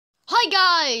Hi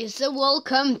guys, and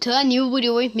welcome to a new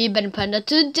video with me, Ben Panda.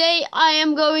 Today I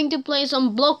am going to play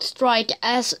some Block Strike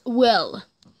as well.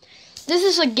 This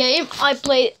is a game I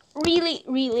play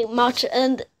really much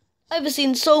and I've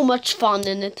seen so much fun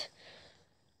in it.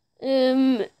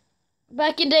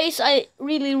 Back in days I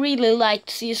really liked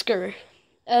CSGO,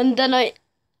 and then I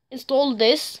installed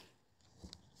this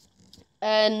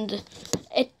and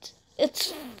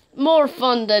it's more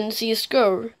fun than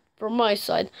CSGO from my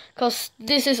side, cause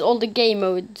this is all the game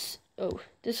modes.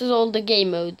 This is all the game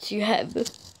modes you have.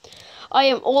 I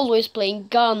am always playing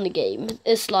gun game.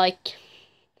 It's like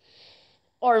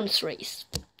arms race.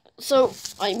 So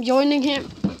I'm joining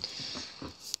him.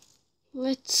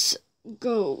 Let's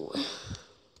go.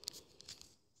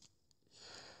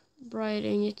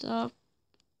 Brightening it up.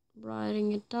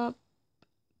 Brightening it up.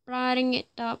 Brightening it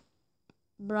up.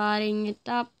 Brightening it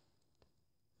up.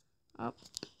 Up.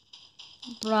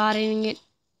 Brightening it.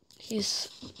 He's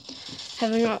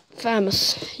having a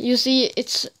famous. You see,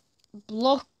 it's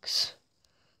blocks,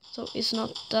 so it's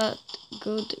not that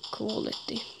good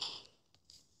quality.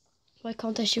 Why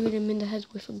can't I shoot him in the head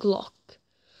with a Glock?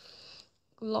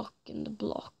 Glock in the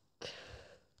block.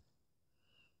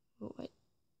 Oh, wait.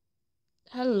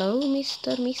 Hello,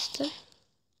 Mister.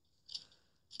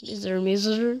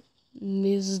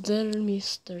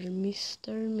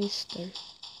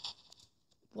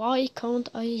 Why can't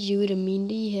I shoot him in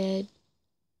the head?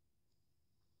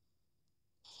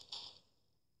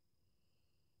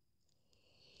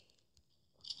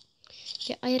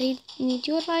 Yeah, I really need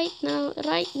you right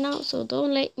now. So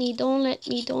don't let me down.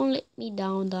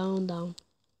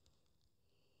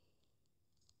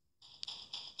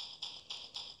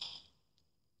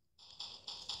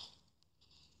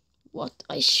 What?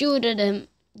 I shooted him.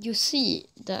 You see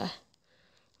that?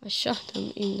 I shot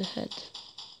him in the head.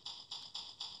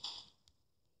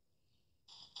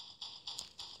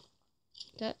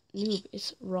 That noob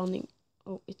is running.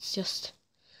 Oh, it's just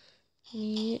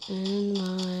me and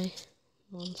my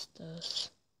monsters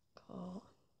car.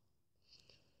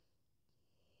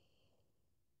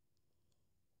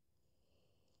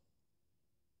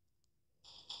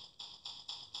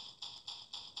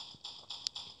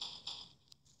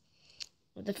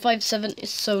 The 5.7 is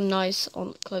so nice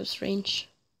on close range.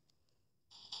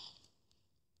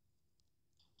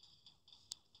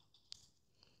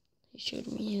 He shot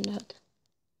me in the head.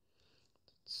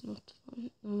 It's not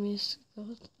fun. He's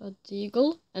got a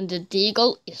deagle, and the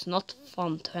deagle is not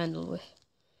fun to handle with.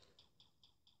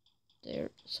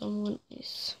 There, someone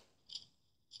is.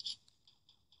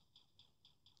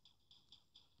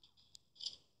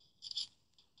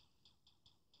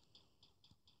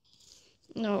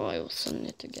 No, I also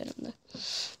need to get him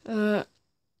there.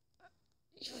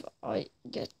 If I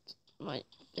get my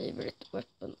favorite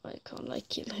weapon, I can't like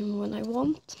kill him when I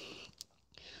want.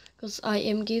 Cause I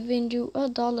am giving you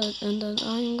 $1 and then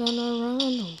I'm gonna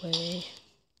run away.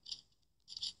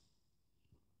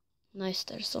 Nice,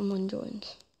 there's someone joined.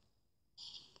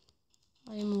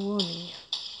 I am warning you.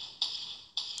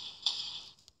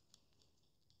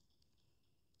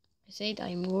 I said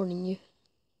I'm warning you.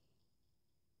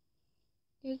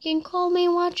 You can call me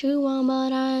what you want,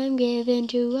 but I'm giving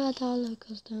you $1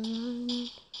 cause then I'm...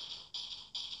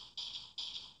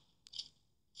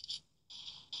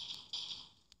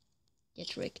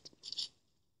 Get wrecked.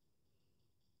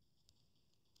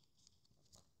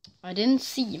 I didn't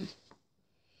see him.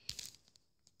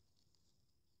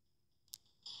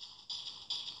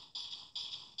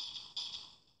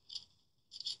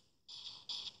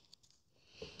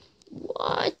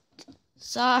 What?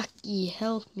 Saki,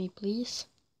 help me please.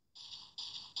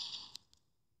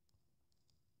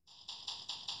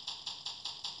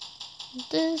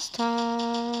 This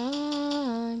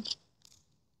time.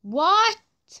 What?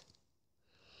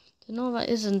 The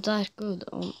Nova isn't that good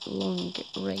on long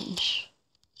range.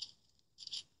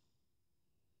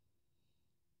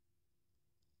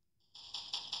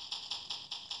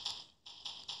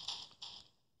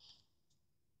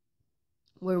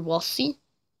 Where was he?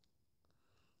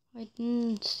 I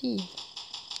didn't see.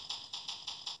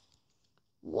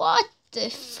 What the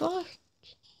fuck?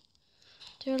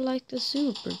 They're like the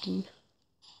super team.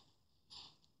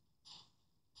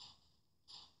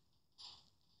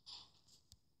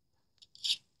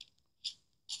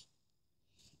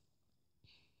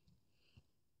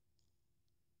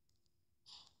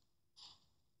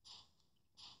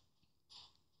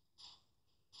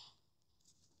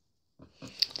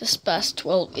 The Spas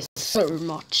 12 is so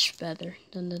much better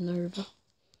than the Nerva.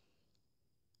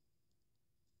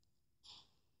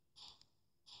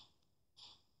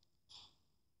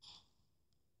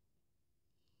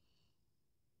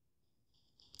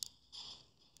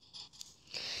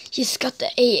 He's got the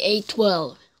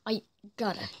AA-12. I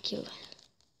gotta kill him.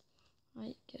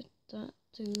 I get that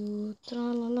to tra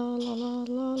la la la la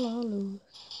la la lose.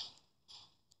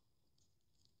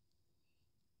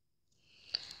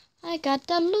 I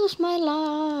gotta lose my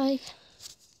life.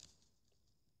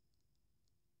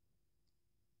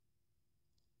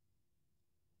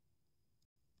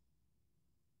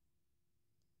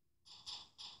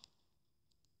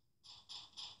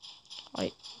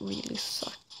 I really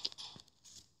suck.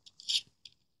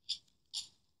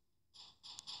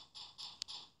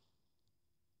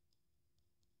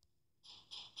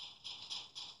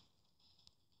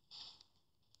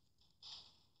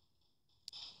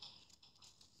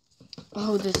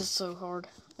 Oh, this is so hard.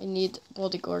 I need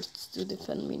bodyguards to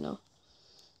defend me now.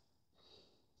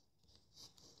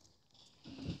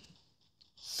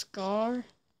 Scar?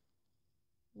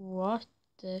 What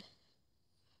the...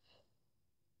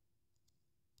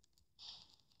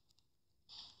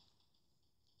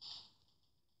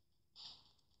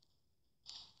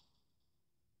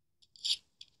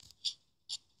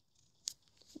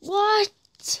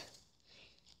 What?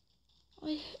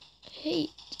 I hate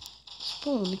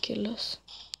spawn killers.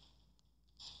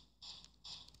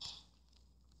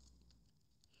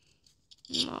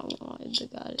 No, I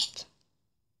got it.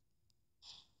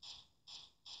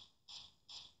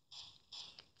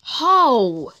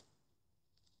 How?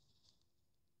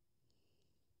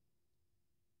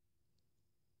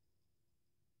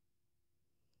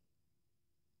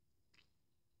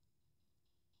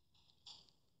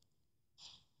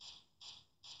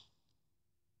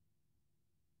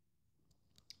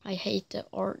 I hate the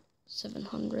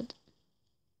R700.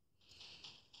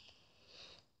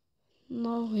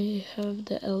 Now we have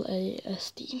the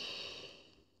LASD.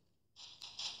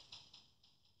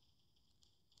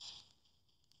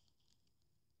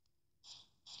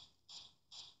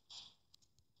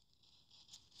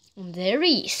 And there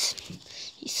he is.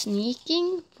 He's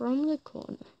sneaking from the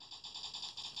corner.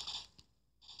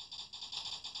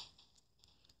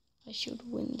 I should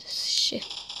win this shit.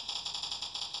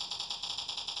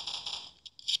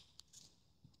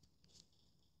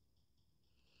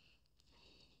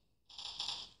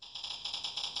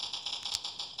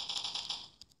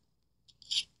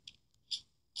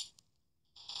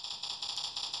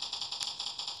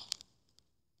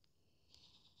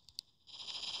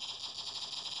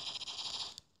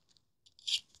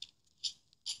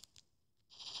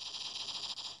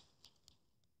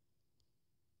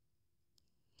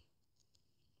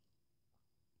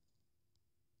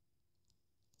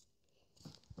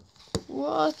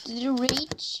 What? Did you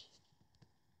reach?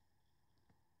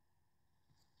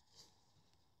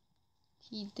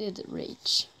 He did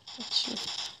reach, actually.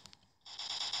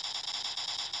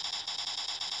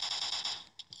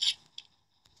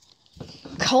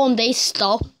 Can't they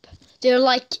stop? They're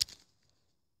like...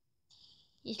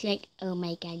 It's like, oh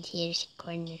my god, here's a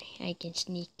corner. I can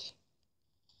sneak.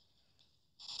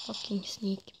 Fucking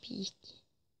sneak peek.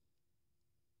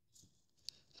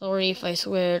 Sorry if I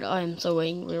swear, I'm so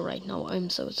angry right now.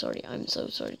 I'm so sorry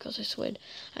because I swear.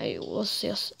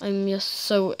 I'm just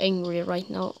so angry right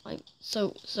now. I'm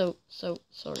so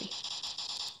sorry.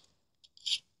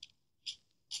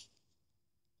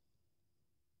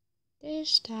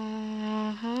 This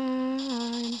time.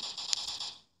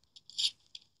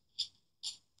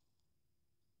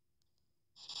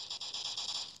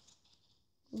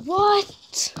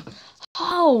 What?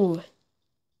 How?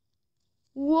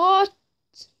 What?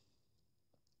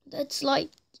 That's like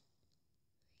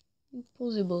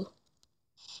impossible.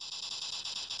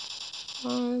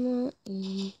 Armor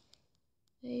E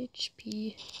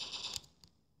HP.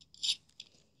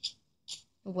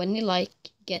 When you like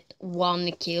get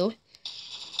one kill.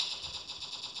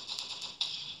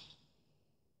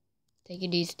 Take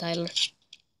it easy, Tyler.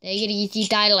 Take it easy,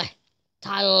 Tyler.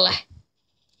 Tyler.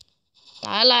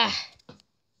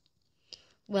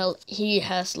 Well, he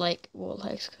has like wall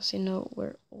hacks because you know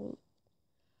we're all...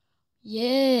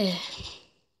 Yeah.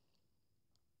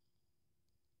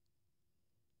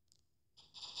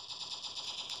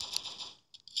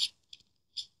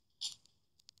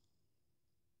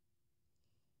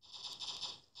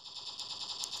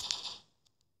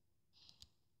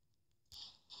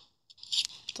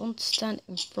 Don't stand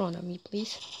in front of me,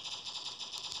 please.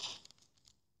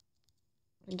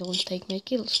 And don't take my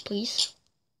kills, please.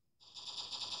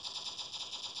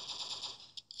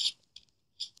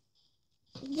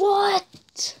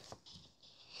 What?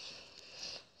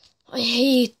 I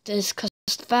hate this because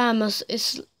FAMAS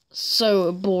is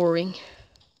so boring.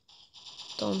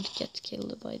 Don't get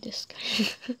killed by this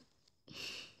guy.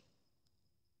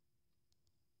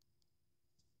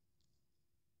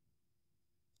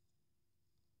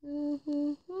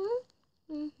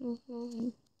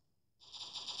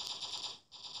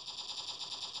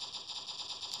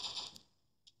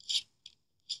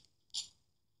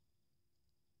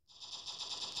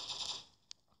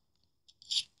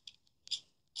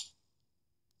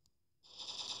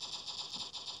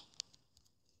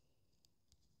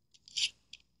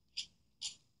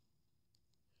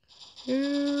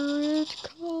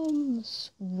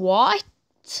 What?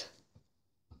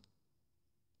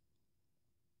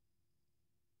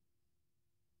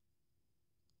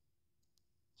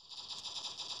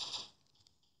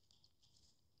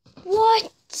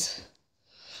 What?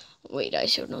 Wait, I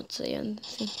should not say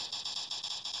anything.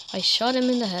 I shot him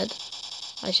in the head.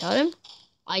 I shot him.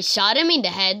 I shot him in the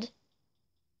head.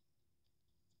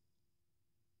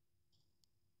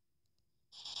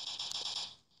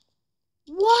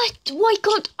 What? Why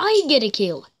can't I get a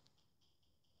kill?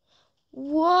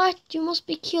 What? You must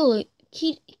be killing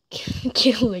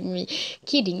me,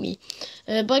 kidding me.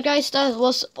 But guys, that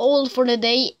was all for the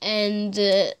day, and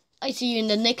I see you in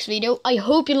the next video. I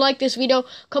hope you like this video.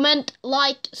 Comment,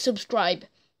 like, subscribe,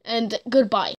 and goodbye.